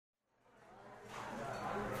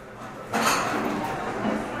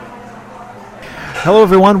Hello,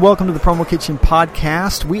 everyone. Welcome to the Promo Kitchen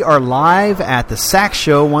Podcast. We are live at the SAC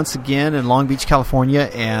Show once again in Long Beach, California,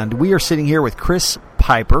 and we are sitting here with Chris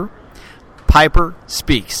Piper. Piper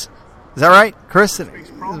Speaks. Is that right, Chris?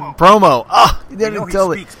 Promo. Oh, you didn't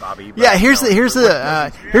tell it. Bobby, yeah, here's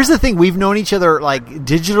the thing. We've known each other like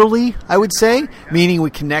digitally, I would say, meaning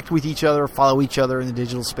we connect with each other, follow each other in the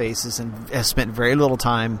digital spaces, and have spent very little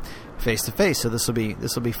time face to face. So this will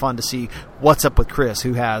be fun to see what's up with Chris,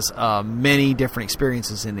 who has many different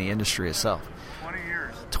experiences in the industry itself.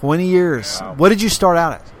 20 years. Yeah. What did you start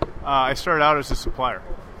out at? I started out as a supplier.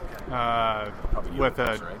 I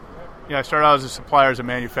started out as a supplier, as a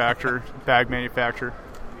manufacturer, bag manufacturer,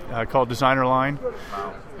 called Designer Line.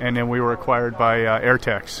 Wow. And then we were acquired by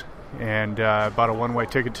Airtex and bought a one-way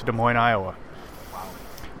ticket to Des Moines, Iowa. Wow.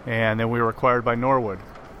 And then we were acquired by Norwood.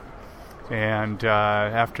 And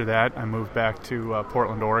after that, I moved back to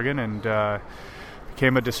Portland, Oregon, and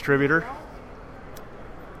became a distributor,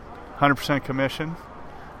 100% commission,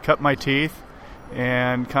 cut my teeth,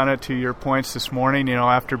 and kind of to your points this morning,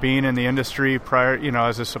 after being in the industry prior,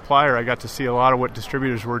 as a supplier, I got to see a lot of what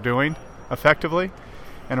distributors were doing effectively,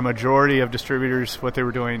 and a majority of distributors, what they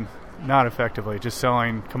were doing not effectively, just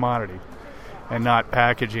selling commodity and not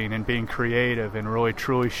packaging and being creative and really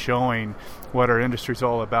truly showing what our industry is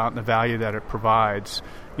all about and the value that it provides,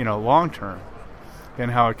 long term, and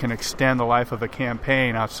how it can extend the life of a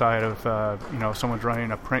campaign outside of, someone's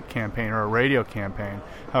running a print campaign or a radio campaign,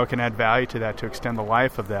 how it can add value to that to extend the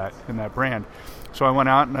life of that in that brand. So I went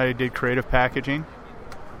out and I did creative packaging,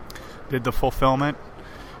 did the fulfillment,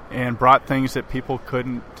 and brought things that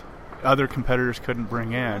other competitors couldn't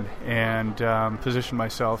bring in, and positioned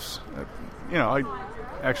myself, I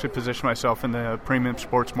actually positioned myself in the premium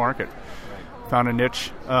sports market. Found a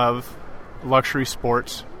niche of luxury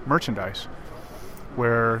sports merchandise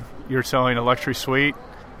where you're selling a luxury suite,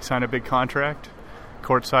 you sign a big contract,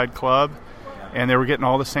 courtside club, and they were getting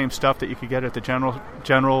all the same stuff that you could get at the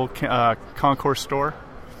general concourse store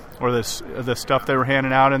or the stuff they were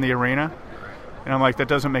handing out in the arena. And I'm like, that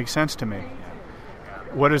doesn't make sense to me.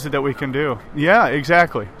 What is it that we can do? Yeah,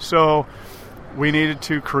 exactly. So we needed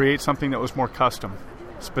to create something that was more custom,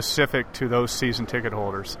 specific to those season ticket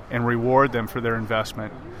holders, and reward them for their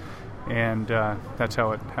investment. And that's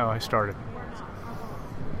how I started.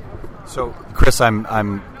 So, Chris,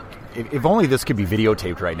 I'm. If only this could be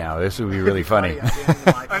videotaped right now, this would be really funny.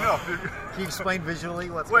 I know. Can you explain visually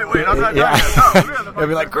what's Wait, I'm not done yet. I'd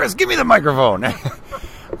be like, Chris, give me the microphone.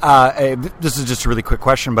 This is just a really quick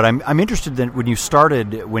question, but I'm interested in when you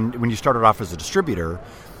started off as a distributor.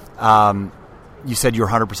 You said you're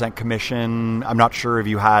 100% commission. I'm not sure if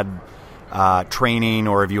you had training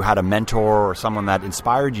or if you had a mentor or someone that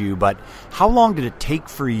inspired you, but how long did it take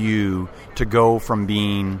for you to go from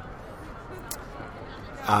being,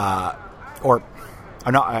 I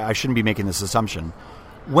shouldn't be making this assumption.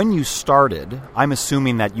 When you started, I'm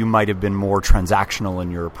assuming that you might have been more transactional in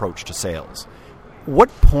your approach to sales. What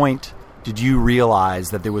point did you realize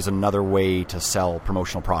that there was another way to sell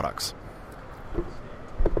promotional products?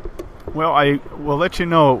 Well, I will let you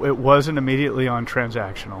know it wasn't immediately on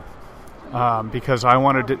transactional because I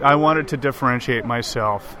wanted to differentiate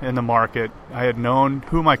myself in the market. I had known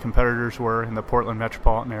who my competitors were in the Portland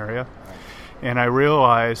metropolitan area, and I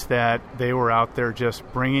realized that they were out there just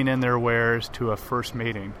bringing in their wares to a first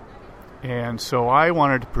meeting. And so I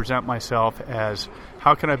wanted to present myself as,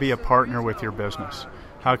 how can I be a partner with your business?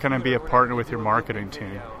 How can I be a partner with your marketing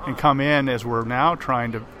team? And come in as we're now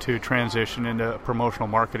trying to transition into a promotional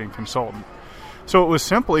marketing consultant. So it was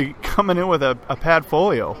simply coming in with a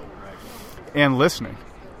padfolio and listening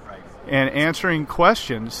and answering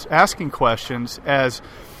questions, asking questions as,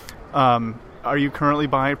 are you currently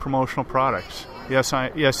buying promotional products? Yes,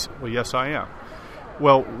 I am.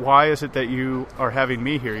 Well, why is it that you are having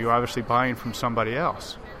me here? You're obviously buying from somebody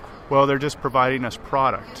else. Well, they're just providing us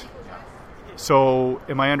product. So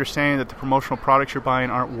am I understanding that the promotional products you're buying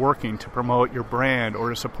aren't working to promote your brand or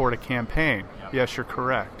to support a campaign? Yes, you're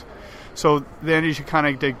correct. So then as you kind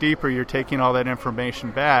of dig deeper, you're taking all that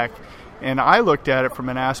information back. And I looked at it from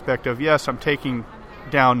an aspect of, yes, I'm taking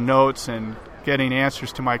down notes and getting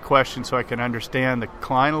answers to my questions so I can understand the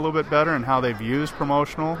client a little bit better and how they've used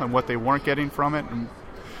promotional and what they weren't getting from it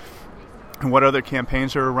and what other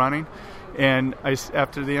campaigns they were running. And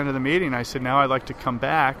after the end of the meeting, I said, now I'd like to come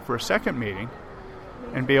back for a second meeting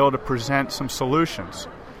and be able to present some solutions.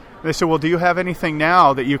 And they said, well, do you have anything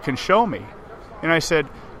now that you can show me? And I said,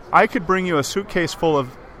 I could bring you a suitcase full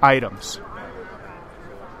of items.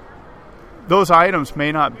 Those items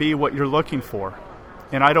may not be what you're looking for,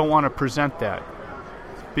 and I don't want to present that.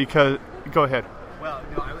 Because, go ahead. Well,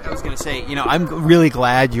 no, I was going to say, I'm really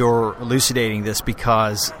glad you're elucidating this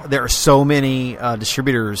because there are so many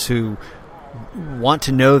distributors who want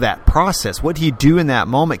to know that process. What do you do in that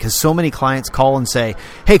moment? Because so many clients call and say,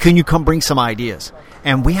 hey, can you come bring some ideas?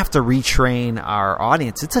 And we have to retrain our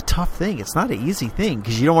audience. It's a tough thing. It's not an easy thing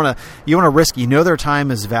because you want to risk. Their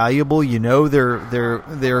time is valuable.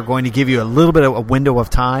 They're going to give you a little bit of a window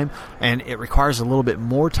of time, and it requires a little bit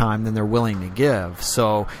more time than they're willing to give.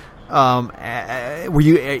 So,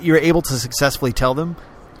 you're able to successfully tell them,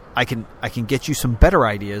 I can get you some better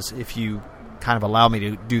ideas if you kind of allow me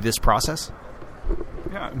to do this process?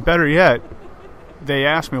 Yeah, better yet, they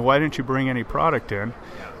asked me, why didn't you bring any product in?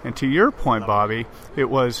 And to your point, Bobby, it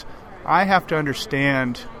was, I have to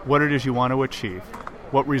understand what it is you want to achieve,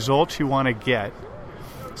 what results you want to get.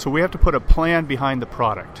 So we have to put a plan behind the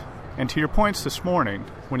product. And to your points this morning,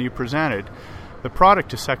 when you presented, the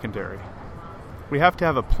product is secondary. We have to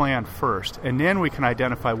have a plan first, and then we can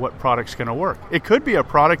identify what product's going to work. It could be a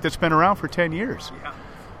product that's been around for 10 years.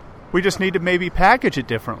 We just need to maybe package it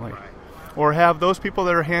differently. Or have those people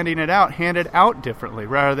that are handing it out handed out differently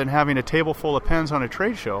rather than having a table full of pens on a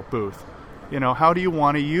trade show booth. How do you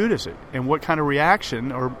want to use it? And what kind of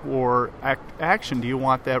reaction or action do you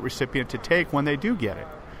want that recipient to take when they do get it?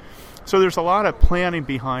 So there's a lot of planning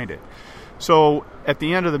behind it. So at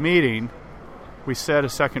the end of the meeting, we set a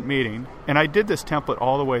second meeting, and I did this template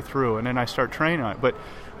all the way through, and then I start training on it. But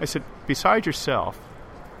I said, besides yourself,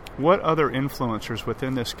 what other influencers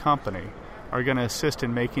within this company are going to assist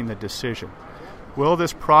in making the decision? Will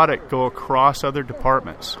this product go across other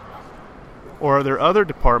departments? Or are there other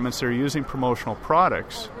departments that are using promotional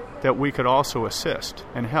products that we could also assist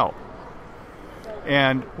and help?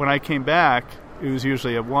 And when I came back, it was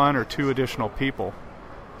usually one or two additional people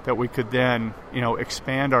that we could then,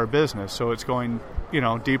 expand our business. So it's going,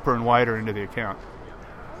 deeper and wider into the account.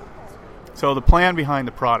 So the plan behind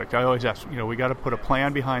the product, I always ask, we got to put a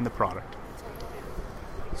plan behind the product.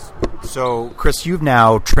 So, Chris, you've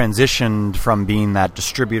now transitioned from being that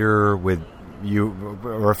distributor with you,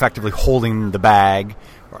 or effectively holding the bag,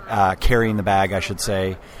 carrying the bag, I should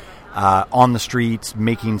say, on the streets,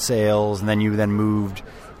 making sales, and then you've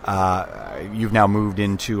now moved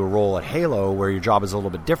into a role at Halo where your job is a little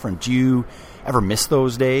bit different. Do you ever miss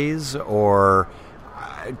those days, or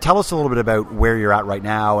tell us a little bit about where you're at right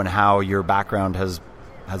now and how your background has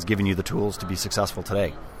given you the tools to be successful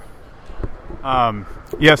today?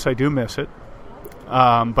 Yes, I do miss it,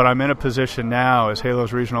 but I'm in a position now as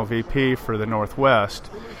Halo's regional VP for the Northwest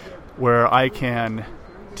where I can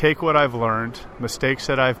take what I've learned, mistakes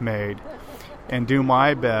that I've made, and do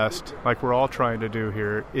my best, like we're all trying to do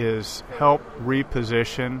here, is help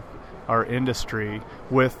reposition our industry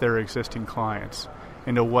with their existing clients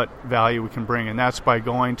into what value we can bring. And that's by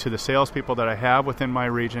going to the salespeople that I have within my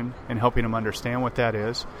region and helping them understand what that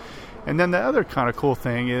is. And then the other kind of cool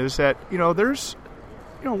thing is that,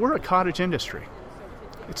 we're a cottage industry.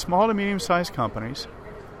 It's small to medium-sized companies.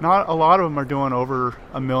 Not a lot of them are doing over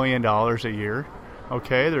 $1 million a year.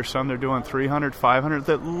 Okay, there's some that are doing 300, 500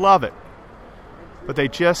 that love it. But they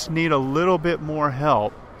just need a little bit more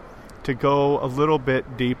help to go a little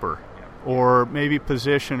bit deeper, or maybe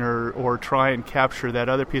position or try and capture that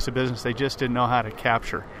other piece of business they just didn't know how to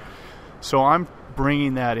capture. So I'm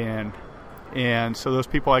bringing that in. And so those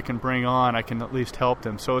people I can bring on, I can at least help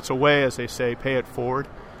them. So it's a way, as they say, pay it forward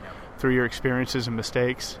through your experiences and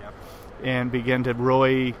mistakes, and begin to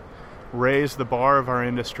really raise the bar of our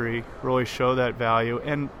industry, really show that value.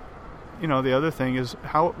 And, the other thing is,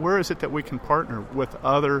 where is it that we can partner with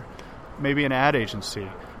other, maybe an ad agency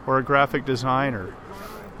or a graphic designer?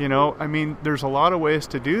 There's a lot of ways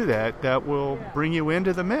to do that will bring you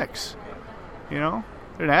into the mix, An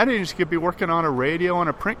ad agency could be working on a radio and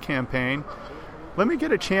a print campaign. Let me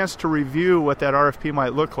get a chance to review what that RFP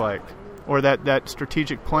might look like, or that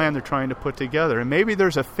strategic plan they're trying to put together. And maybe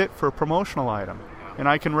there's a fit for a promotional item, and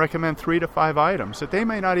I can recommend 3 to 5 items that they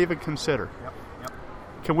may not even consider. Yep.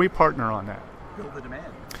 Can we partner on that? Build the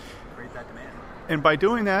demand. Create that demand. And by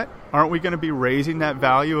doing that, aren't we going to be raising that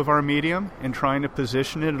value of our medium and trying to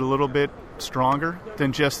position it a little bit stronger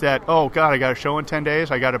than just that, oh, God, I got a show in 10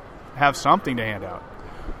 days, I got to have something to hand out?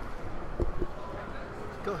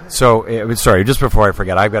 So, sorry, just before I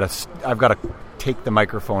forget, I've got to take the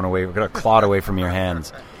microphone away. We're going to claw it away from your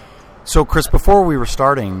hands. So, Chris, before we were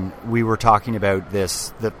starting, we were talking about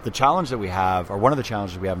this. The challenge that we have, or one of the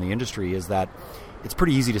challenges we have in the industry, is that it's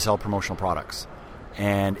pretty easy to sell promotional products.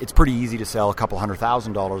 And it's pretty easy to sell a couple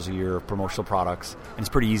 $100,000 a year of promotional products. And it's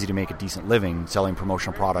pretty easy to make a decent living selling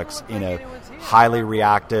promotional products in a highly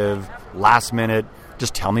reactive, last minute,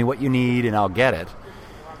 just tell me what you need and I'll get it.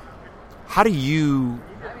 How do you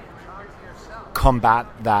combat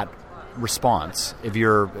that response, if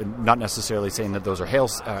you're not necessarily saying that those are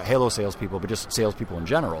Halo salespeople, but just salespeople in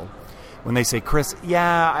general, when they say, Chris,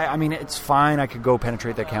 I mean, it's fine, I could go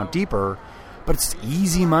penetrate the account deeper, but it's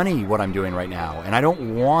easy money what I'm doing right now, and I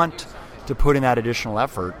don't want to put in that additional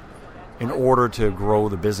effort in order to grow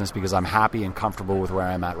the business because I'm happy and comfortable with where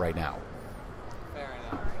I'm at right now?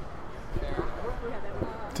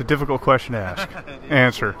 It's a difficult question to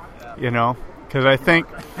answer, because I think,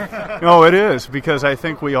 no, it is, because I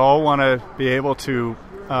think we all want to be able to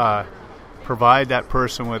provide that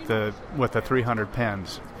person with the 300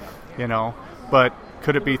 pens, but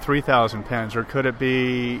could it be 3,000 pens, or could it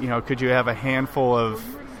be, could you have a handful of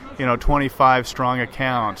 25 strong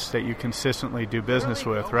accounts that you consistently do business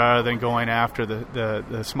with, rather than going after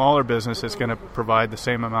the smaller business that's going to provide the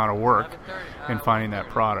same amount of work in finding that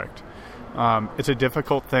product. It's a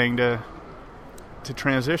difficult thing to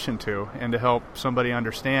transition to, and to help somebody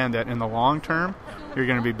understand that in the long term, you're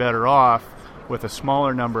going to be better off with a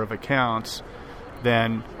smaller number of accounts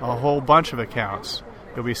than a whole bunch of accounts.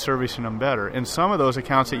 You'll be servicing them better. And some of those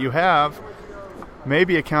accounts that you have may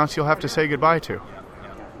be accounts you'll have to say goodbye to,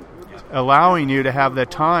 allowing you to have the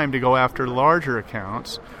time to go after larger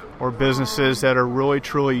accounts or businesses that are really,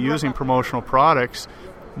 truly using promotional products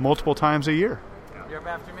multiple times a year. You're up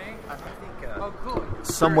after me? I think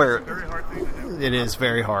somewhere Very hard thing to do. it is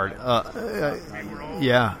very hard.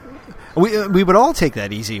 Yeah. We would all take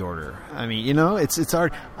that easy order. I mean, it's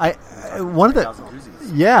hard. One of the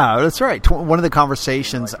that's right. One of the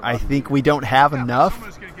conversations I think we don't have enough.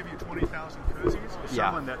 Someone's going to give you 20,000 koozies. Is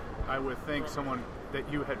someone that I would think someone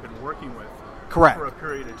that you had been working with Correct. for a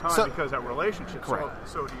period of time, because that relationship. Correct.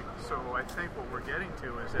 So I think what we're getting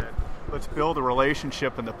to is that let's build a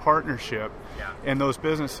relationship and the partnership, and those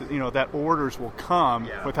businesses, that orders will come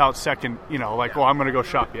without second, I'm going to go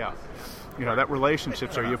shop you out. That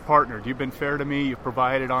relationships are, you've partnered, you've been fair to me, you've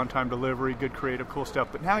provided on-time delivery, good creative, cool stuff,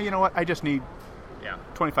 but now, you know what, I just need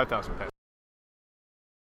 25,000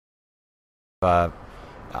 pens.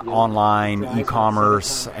 Online,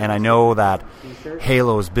 e-commerce, and I know that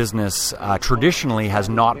Halo's business traditionally has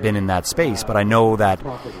not been in that space, but I know that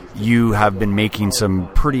you have been making some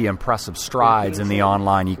pretty impressive strides in the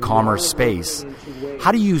online e-commerce space.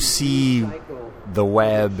 How do you see the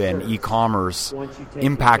web and e-commerce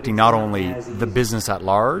impacting not only the business at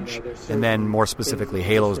large, and then more specifically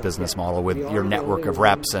Halo's business model with your network of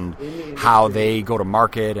reps and how they go to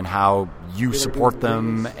market and how you support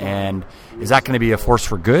them? And is that going to be a force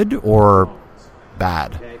for good or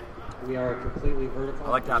bad? I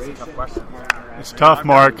like to ask a tough question. It's tough,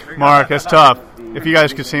 Mark. Mark, it's tough. If you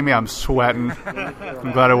guys could see me, I'm sweating.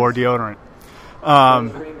 I'm glad I wore deodorant.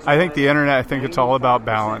 I think the internet, I think it's all about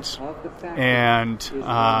balance. And,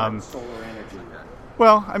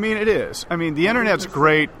 it is. I mean, the internet's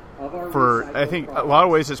great for, I think, a lot of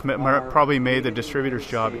ways it's probably made the distributor's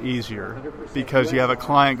job easier, because you have a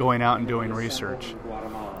client going out and doing research.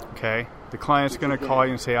 Okay? The client's going to call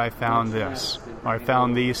you and say, I found this, or I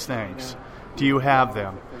found these things. Do you have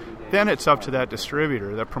them? Then it's up to that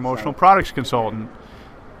distributor, that promotional products consultant,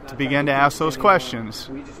 to begin to ask those questions,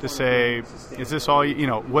 to say, is this all,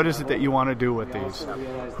 what is it that you want to do with these?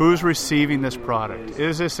 Who's receiving this product?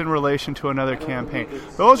 Is this in relation to another campaign?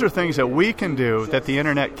 Those are things that we can do that the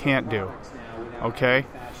internet can't do, okay?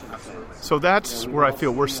 So that's where I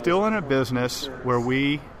feel we're still in a business where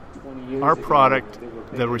our product,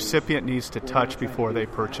 the recipient needs to touch before they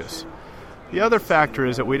purchase. The other factor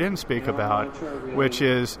is that we didn't speak about, which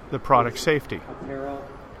is the product safety.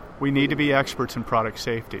 We need to be experts in product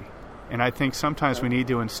safety. And I think sometimes we need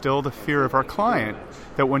to instill the fear of our client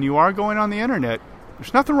that when you are going on the internet,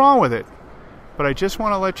 there's nothing wrong with it. But I just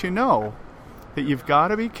want to let you know that you've got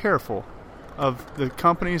to be careful of the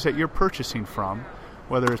companies that you're purchasing from,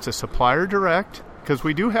 whether it's a supplier direct, because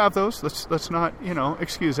we do have those. Let's not,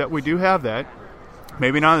 excuse that. We do have that.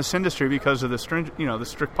 Maybe not in this industry because of the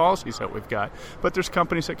strict policies that we've got. But there's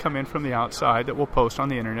companies that come in from the outside that will post on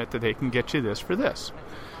the internet that they can get you this for this.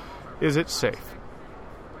 Is it safe?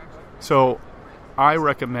 So I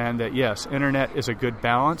recommend that, yes, internet is a good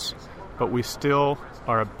balance, but we still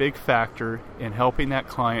are a big factor in helping that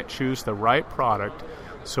client choose the right product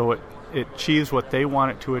so it achieves what they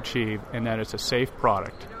want it to achieve, and that it's a safe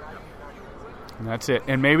product. And that's it.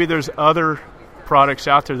 And maybe there's other products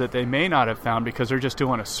out there that they may not have found because they're just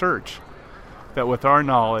doing a search that with our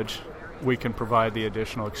knowledge we can provide the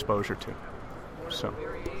additional exposure to. So.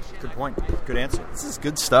 Good point. Good answer. This is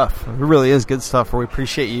good stuff. It really is good stuff. We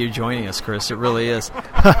appreciate you joining us, Chris. It really is.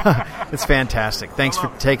 It's fantastic. Thanks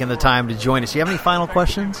for taking the time to join us. Do you have any final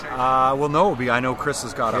questions? Well, no. I know Chris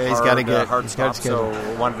has got a hard stop, so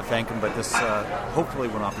I wanted to thank him. But this hopefully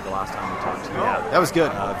will not be the last time we talk to you. Yeah, that was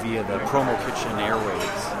good. Via the Promo Kitchen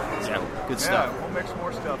airwaves. So, good stuff. We'll mix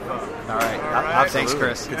more stuff up. All right. Thanks,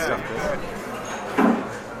 Chris. Good stuff, Chris.